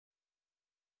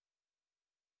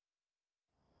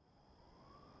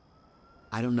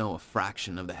I don't know a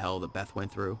fraction of the hell that Beth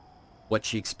went through, what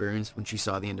she experienced when she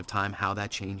saw the end of time, how that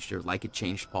changed her like it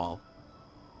changed Paul.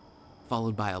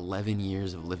 Followed by 11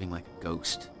 years of living like a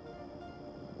ghost.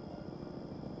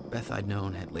 Beth I'd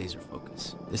known had laser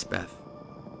focus. This Beth,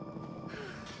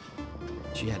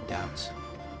 she had doubts.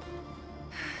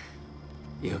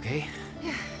 You okay?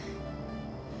 Yeah.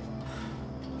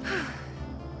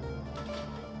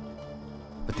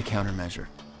 But the countermeasure,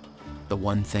 the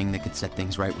one thing that could set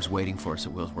things right, was waiting for us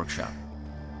at Will's workshop.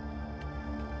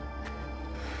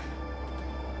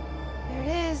 There it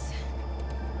is.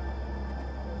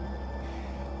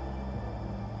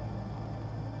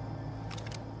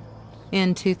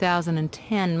 In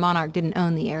 2010, Monarch didn't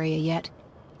own the area yet.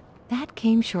 That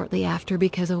came shortly after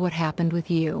because of what happened with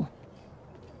you.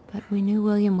 But we knew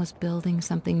William was building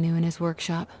something new in his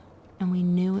workshop, and we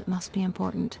knew it must be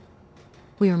important.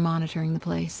 We were monitoring the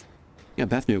place. Yeah,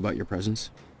 Beth knew about your presence.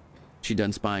 She'd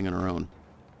done spying on her own.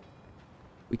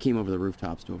 We came over the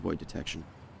rooftops to avoid detection.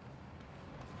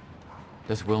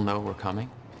 Does Will know we're coming?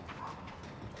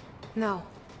 No,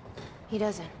 he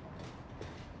doesn't.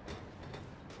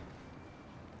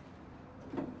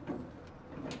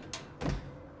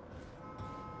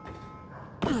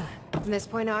 From this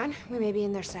point on, we may be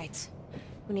in their sights.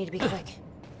 We need to be quick.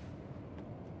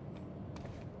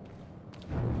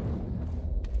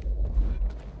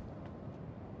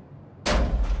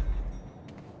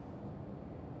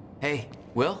 Hey,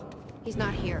 Will? He's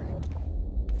not here.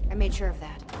 I made sure of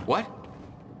that. What?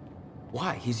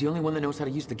 Why? He's the only one that knows how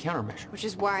to use the countermeasure. Which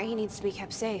is why he needs to be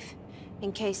kept safe.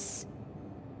 In case...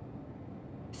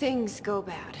 things go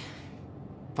bad.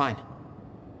 Fine.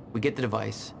 We get the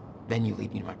device, then you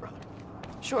lead me to my brother.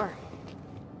 Sure.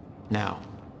 Now,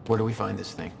 where do we find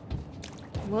this thing?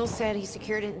 Will said he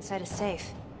secured it inside a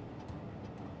safe.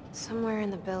 Somewhere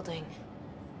in the building.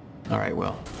 All right,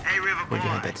 Will. Hey, River Where'd you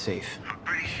Boy. hide that safe? I'm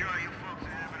pretty sure you folks are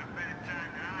having a better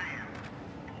time than I am.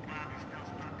 Old Bobby's still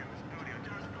stuck in the studio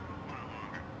just a little while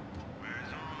longer.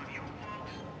 Whereas all of you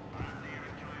folks are out there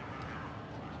enjoying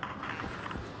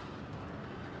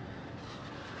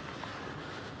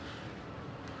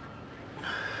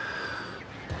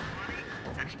money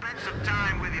and spend some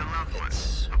time with your loved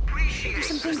ones. Appreciate There's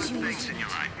some things the you things need. in your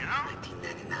life, you know?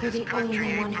 You're the only Country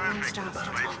ain't one who wants perfect, to but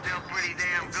stop it's still pretty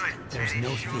damn good. There's And no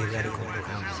it sure theoretical is worth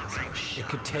outcomes. celebrating. It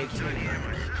could take you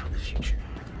Yeah. in the future.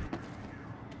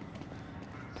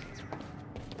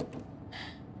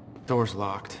 Door's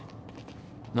locked.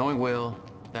 Knowing Will,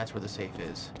 that's where the safe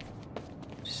is.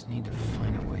 Just need to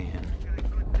find a way in.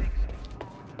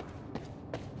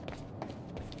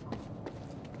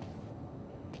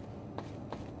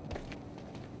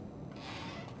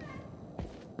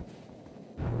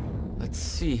 Let's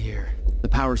see here. The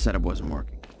power setup wasn't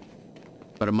working,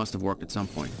 but it must have worked at some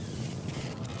point.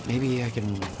 Maybe I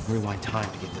can rewind time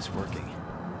to get this working.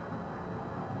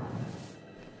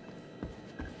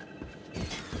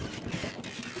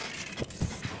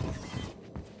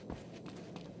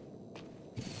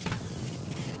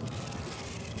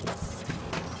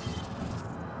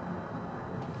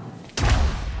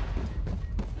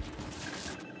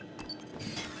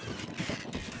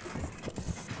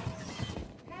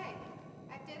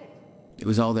 It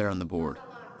was all there on the board.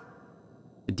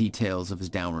 The details of his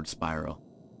downward spiral.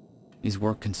 His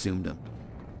work consumed him.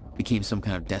 Became some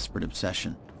kind of desperate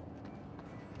obsession.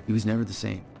 He was never the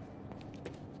same.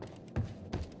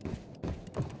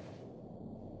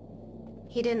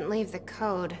 He didn't leave the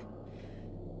code.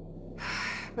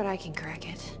 But I can crack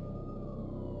it.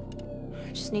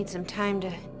 I just need some time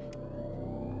to...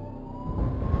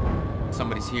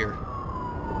 Somebody's here.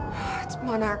 It's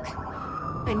Monarch.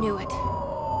 I knew it.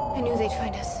 I knew they'd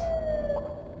find us.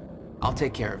 I'll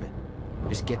take care of it.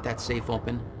 Just get that safe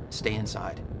open, stay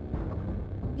inside.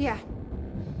 Yeah.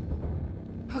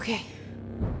 Okay.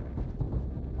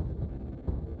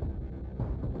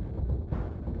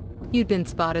 You'd been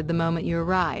spotted the moment you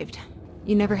arrived.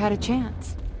 You never had a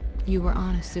chance. You were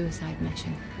on a suicide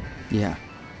mission. Yeah.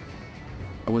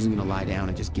 I wasn't gonna lie down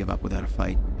and just give up without a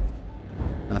fight.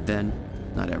 Not then,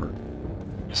 not ever.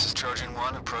 This is Trojan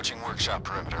 1 approaching workshop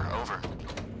perimeter. Over.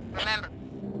 Remember.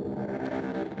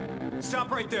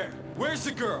 Stop right there. Where's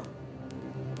the girl?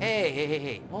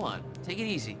 Hey, hold on. Take it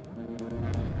easy.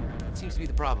 What seems to be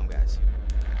the problem, guys?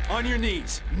 On your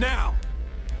knees, now!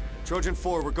 Trojan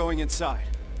 4, we're going inside.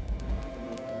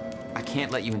 I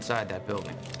can't let you inside that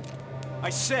building. I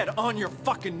said on your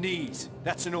fucking knees.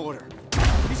 That's an order.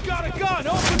 He's got a gun!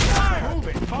 Open fire! Move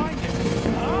it! Find it!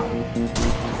 Huh?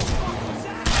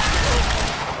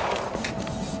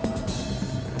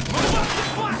 Move up the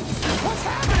flat! What's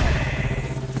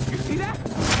happening? You see that?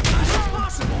 That's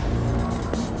impossible!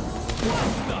 What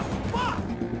the fuck?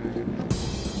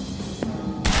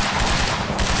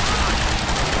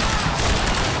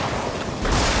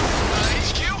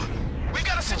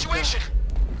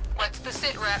 the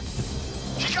sit rep.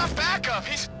 He got backup.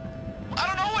 I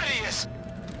don't know what he is.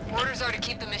 Orders are to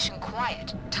keep the mission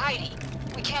quiet, tidy.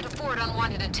 We can't afford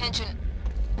unwanted attention.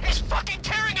 He's fucking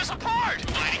tearing us apart!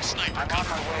 Lighting sniper. I'm on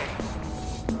my way.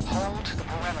 Hold the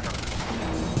perimeter.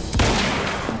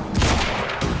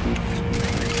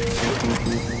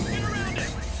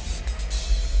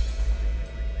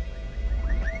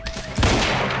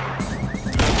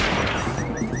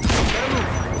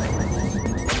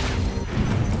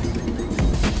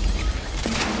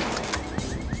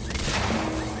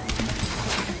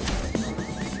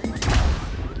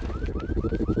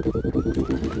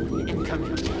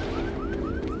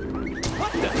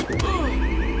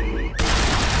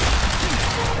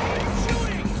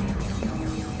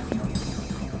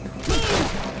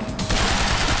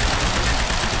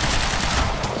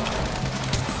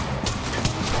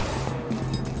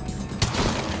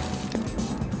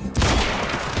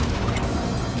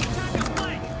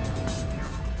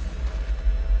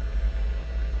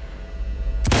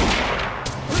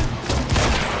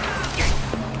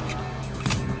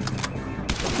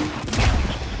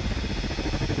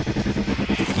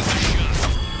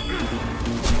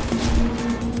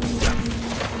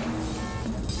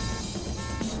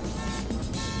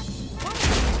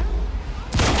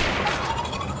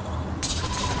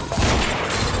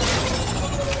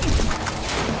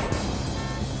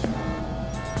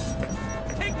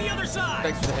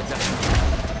 Thanks for the heads up.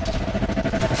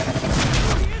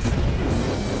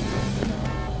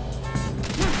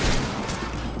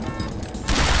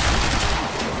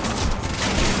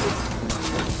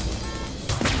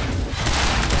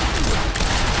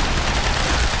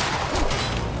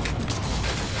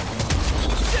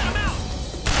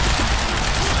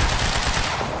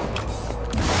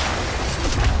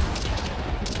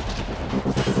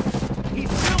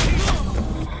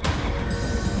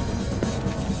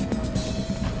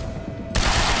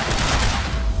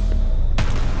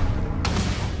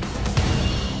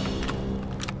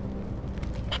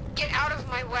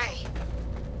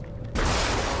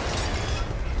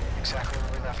 Exactly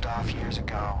where we left off years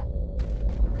ago.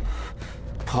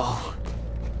 Paul.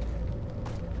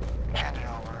 Hand it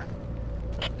over.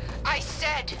 I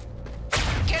said,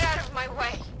 get out of my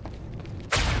way.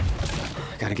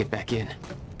 I gotta get back in.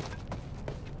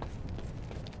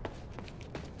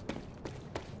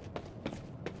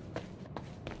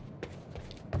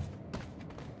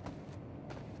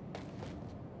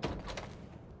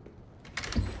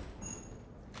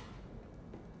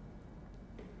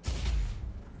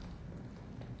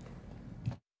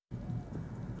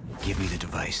 Give me the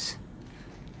device.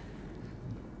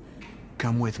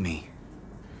 Come with me.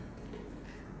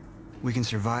 We can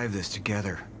survive this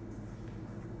together.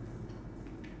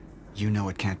 You know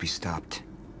it can't be stopped.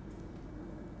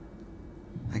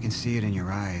 I can see it in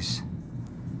your eyes.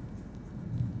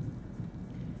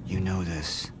 You know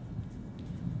this.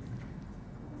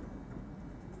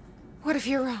 What if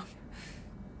you're wrong?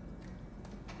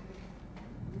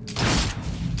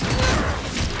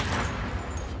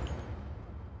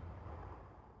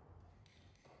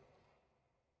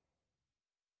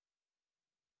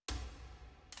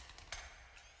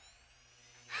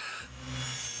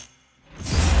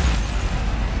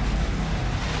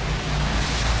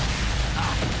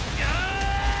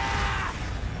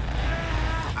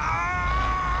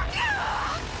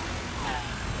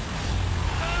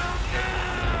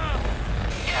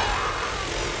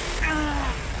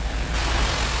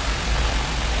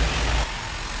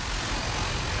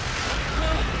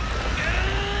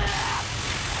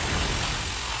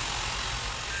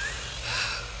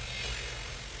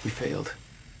 We failed.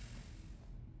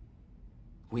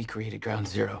 We created Ground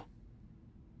Zero.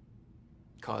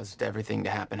 Caused everything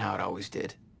to happen how it always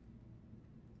did.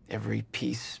 Every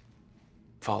piece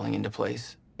falling into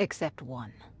place. Except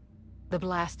one. The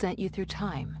blast sent you through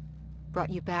time. Brought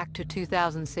you back to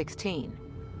 2016.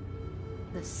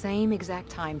 The same exact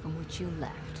time from which you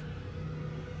left.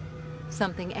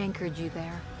 Something anchored you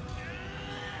there.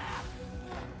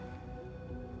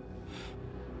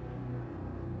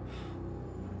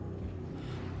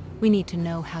 We need to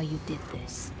know how you did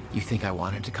this. You think I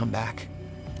wanted to come back?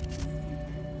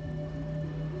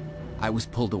 I was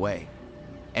pulled away.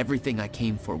 Everything I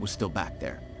came for was still back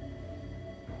there.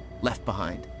 Left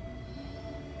behind.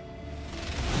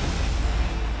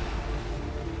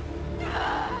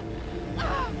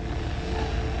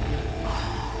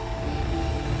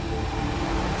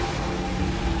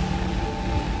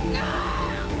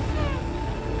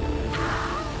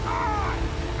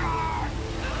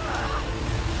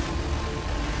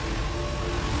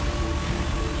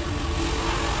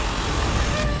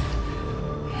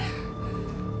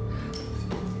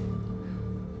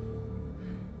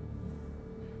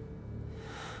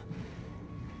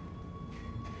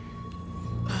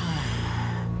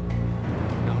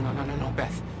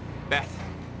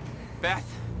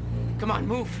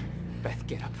 move. Beth,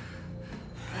 get up.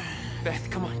 Beth,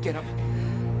 come on, get up.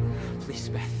 Please,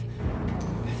 Beth.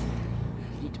 Beth,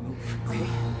 you need to move, okay?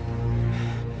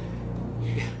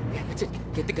 Yeah, that's it.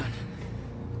 Get the gun.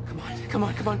 Come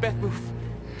on, Beth, move.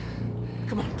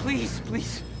 Come on, please.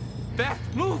 Beth,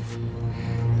 move!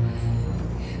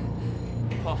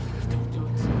 Paul, don't do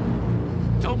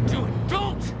it. Don't do it,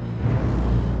 don't!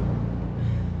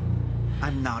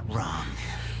 I'm not wrong.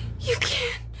 You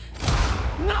can't.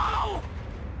 No!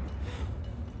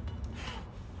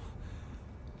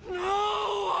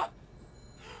 No!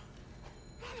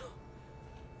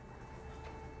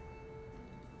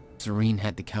 Serene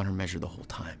had the countermeasure the whole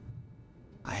time.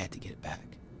 I had to get it back.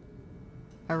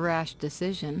 A rash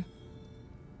decision.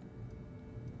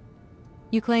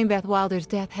 You claim Beth Wilder's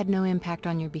death had no impact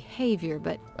on your behavior,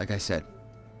 but... Like I said,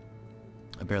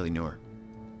 I barely knew her.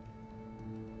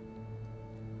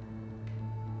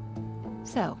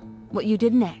 So, what you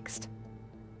did next?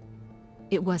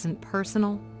 It wasn't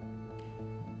personal?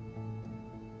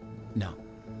 No.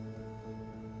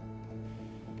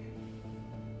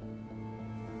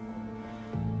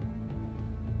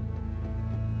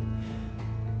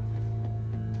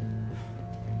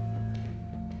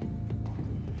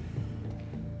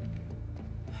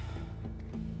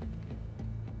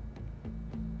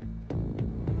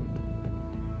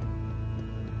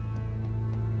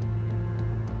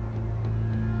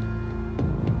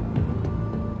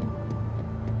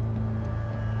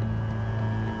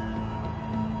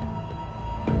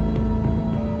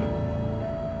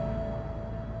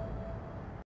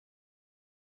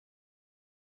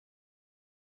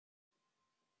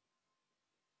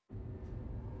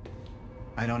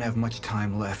 I don't have much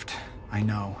time left, I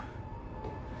know.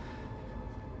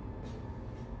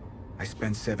 I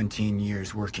spent 17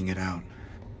 years working it out,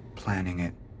 planning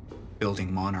it,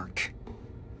 building Monarch,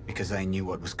 because I knew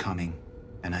what was coming,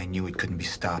 and I knew it couldn't be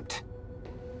stopped.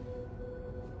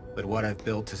 But what I've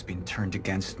built has been turned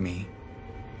against me.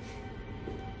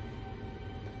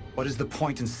 What is the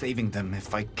point in saving them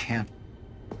if I can't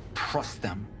trust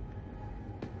them?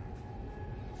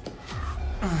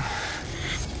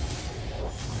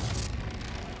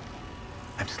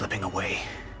 I'm slipping away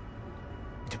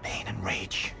into pain and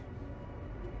rage.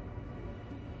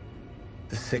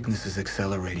 The sickness is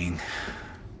accelerating.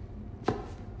 The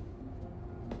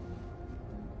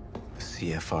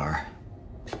CFR.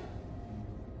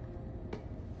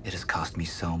 It has cost me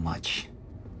so much.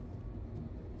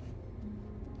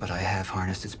 But I have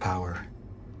harnessed its power.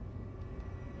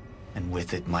 And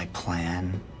with it, my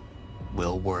plan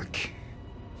will work.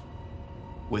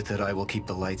 With it, I will keep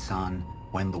the lights on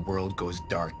when the world goes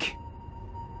dark.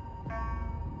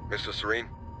 Mr. Serene?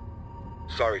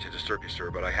 Sorry to disturb you,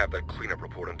 sir, but I have that cleanup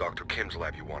report on Dr. Kim's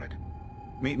lab you wanted.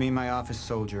 Meet me in my office,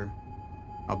 soldier.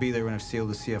 I'll be there when I've sealed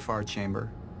the CFR chamber.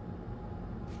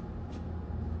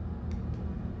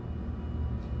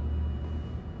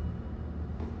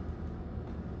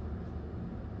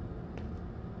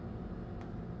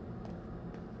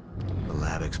 The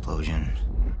lab explosion.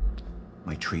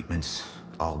 My treatments,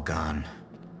 all gone.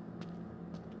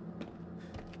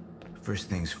 First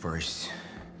things first,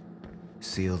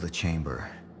 seal the chamber.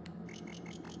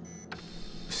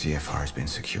 The CFR's been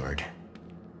secured.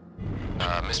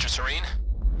 Mr. Serene?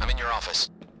 I'm in your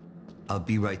office. I'll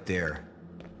be right there.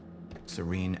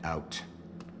 Serene out.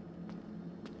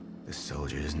 This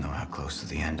soldier doesn't know how close to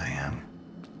the end I am.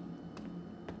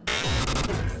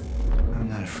 I'm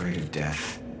not afraid of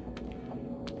death.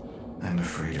 I'm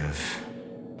afraid of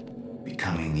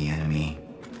becoming the enemy.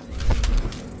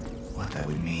 What that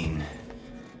would mean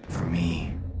for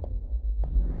me,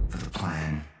 for the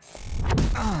plan.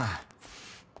 I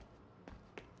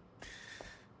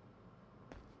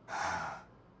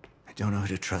don't know who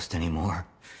to trust anymore.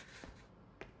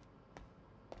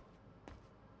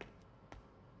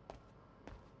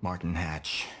 Martin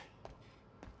Hatch.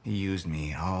 He used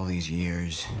me all these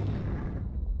years.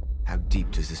 How deep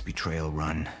does this betrayal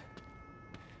run?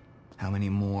 How many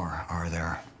more are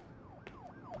there?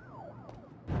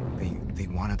 They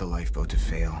wanted the lifeboat to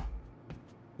fail.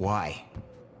 Why?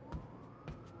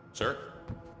 Sir?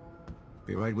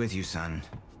 Be right with you, son.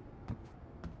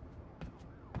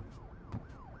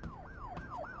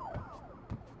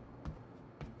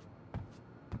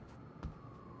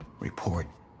 Report.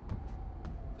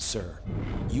 Sir,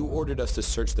 you ordered us to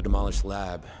search the demolished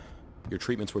lab. Your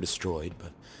treatments were destroyed,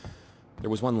 but there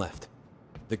was one left.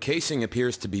 The casing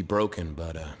appears to be broken,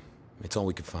 but it's all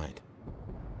we could find.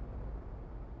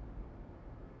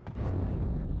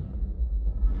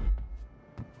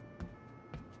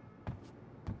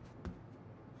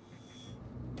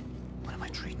 One of my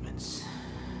treatments.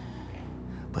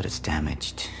 But it's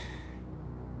damaged.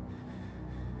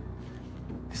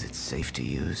 safe to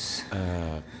use?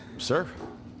 Sir?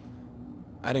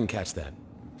 I didn't catch that.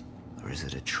 Or is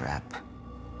it a trap?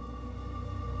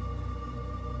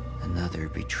 Another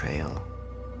betrayal.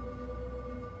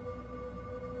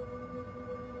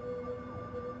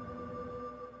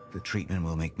 The treatment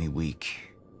will make me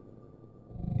weak.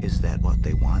 Is that what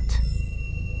they want?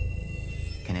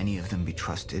 Can any of them be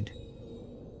trusted?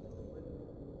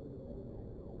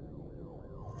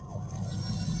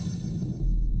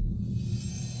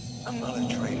 I'm not a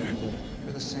traitor.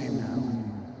 You're the same now.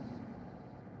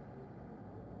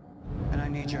 And I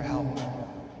need your help.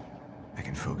 I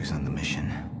can focus on the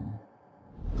mission.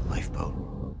 The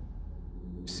lifeboat.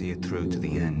 See it through to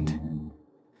the end.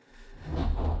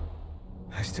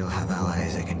 I still have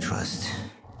allies I can trust.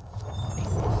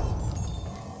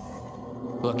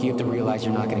 Look, you have to realize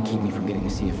you're not gonna keep me from getting the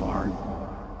CFR.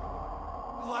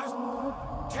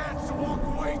 Last chance to walk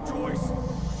away, Joyce!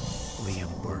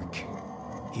 Liam Burke.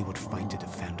 He would fight to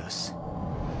defend us.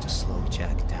 To slow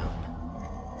Jack down.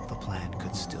 The plan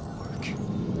could still work.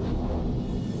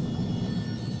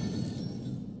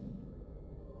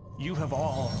 You have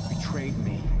all betrayed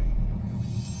me.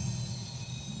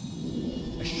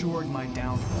 Assured my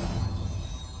downfall.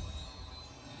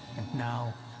 And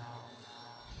now,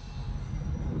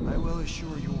 I will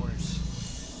assure yours.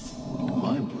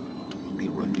 My world will be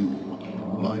renewed.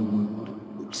 My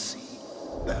world will see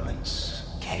balance.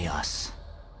 Chaos.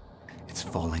 It's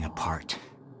falling apart.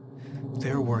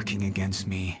 They're working against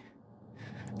me.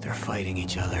 They're fighting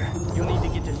each other. You'll need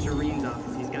to get to Serene's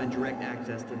office. He's got direct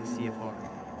access to the CFR.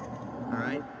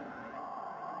 Alright?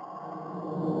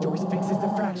 Joyce fixes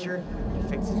the fracture. He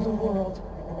fixes the world.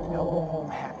 They'll go home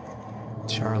happy.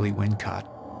 Charlie Wincott.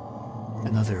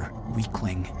 Another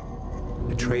weakling.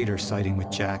 A traitor siding with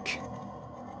Jack.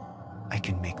 I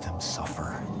can make them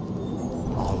suffer.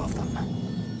 All of them.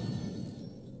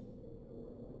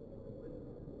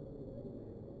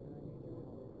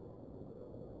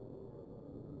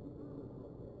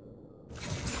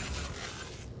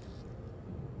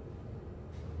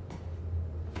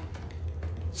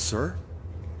 Sir?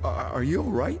 Are you all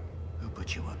right? Who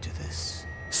put you up to this?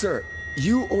 Sir,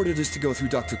 you ordered us to go through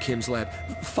Dr. Kim's lab.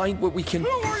 Find what we can... Who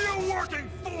are you working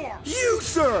for? You,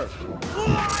 sir!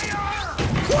 Liar!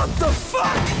 What the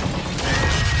fuck?!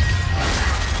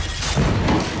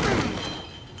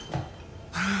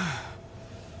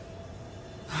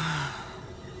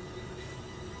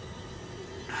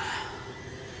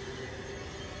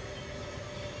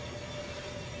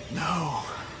 No.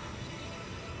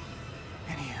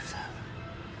 Any of them.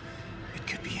 It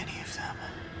could be any of them.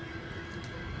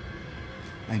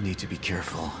 I need to be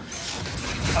careful.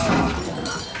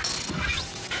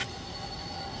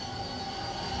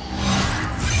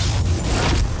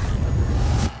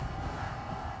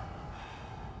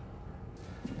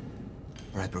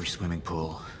 Bradbury swimming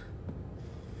pool.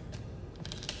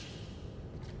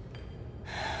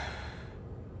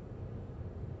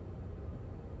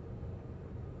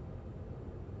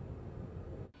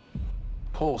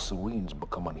 Paul Serene's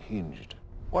become unhinged.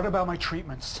 What about my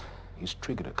treatments? He's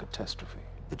triggered a catastrophe.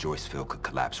 The Joyce field could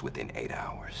collapse within 8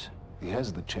 hours. He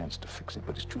has the chance to fix it,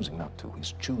 but he's choosing not to.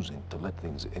 He's choosing to let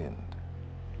things end.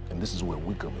 And this is where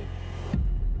we come in.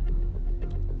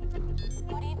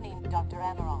 Good evening, Dr.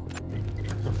 Amaral.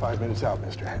 You're 5 minutes out,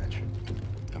 Mr. Hatch.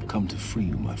 I've come to free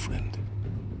you, my friend.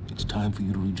 It's time for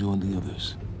you to rejoin the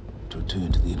others, to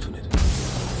return to the infinite.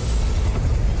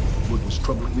 What was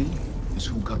troubling me is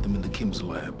who got them into Kim's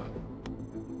lab.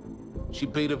 She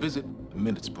paid a visit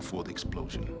minutes before the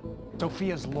explosion.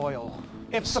 Sophia's loyal.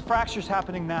 If the fracture's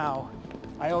happening now,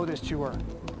 I owe this to her.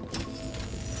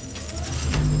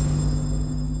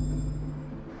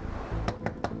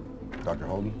 Dr.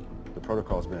 Holden, the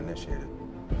protocol's been initiated.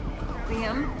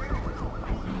 Liam?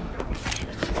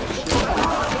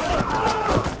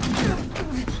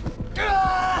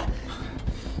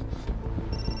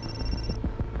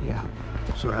 Yeah.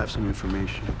 So I have some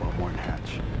information about Warren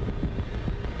Hatch.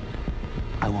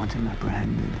 I want him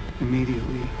apprehended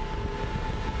immediately.